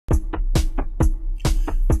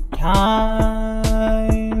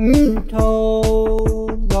time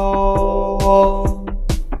told all,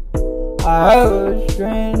 I was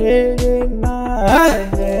stranded in my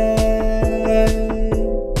head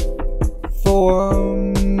for a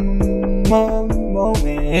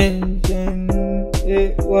moment, and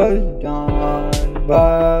it was done.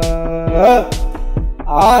 But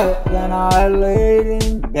then I laid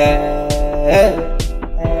in bed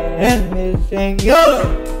and missing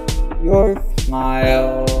your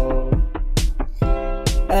smile,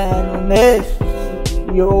 and miss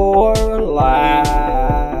your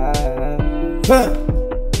laugh,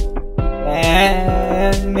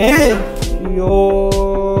 and miss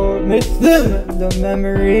the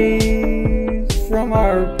memories from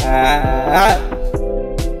our past.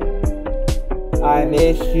 I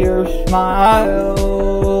miss your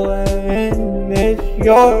smile and miss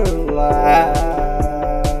your laugh.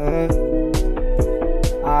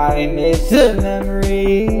 I miss the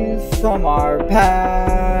memories from our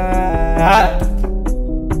past.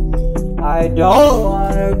 I don't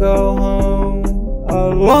wanna go home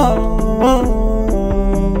alone.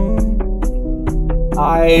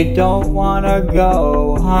 I don't wanna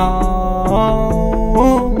go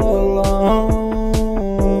home alone.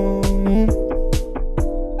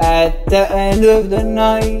 At the end of the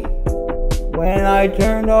night, when I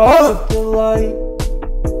turned off the light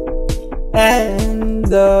and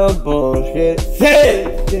the bullshit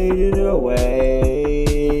faded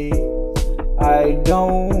away, I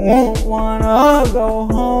don't wanna go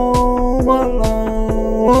home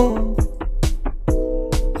alone.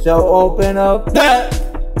 So open up that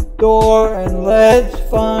door and let's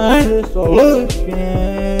find a solution.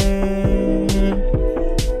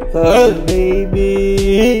 'Cause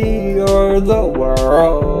baby, you're the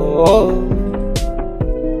world.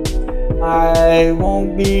 I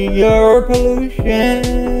won't be your pollution.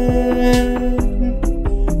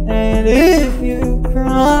 And if you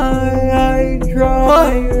cry, I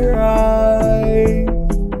dry your eyes.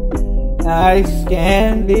 I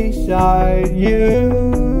stand beside you,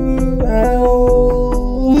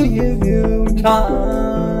 I'll give you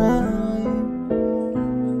time.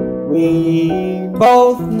 We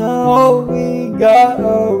both know we got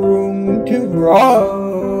a room to grow.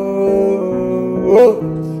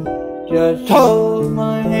 Just hold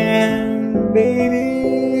my hand,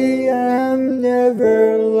 baby, I'm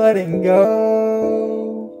never letting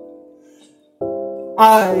go.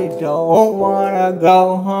 I don't wanna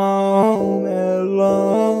go home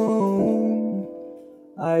alone.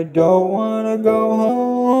 I don't wanna go home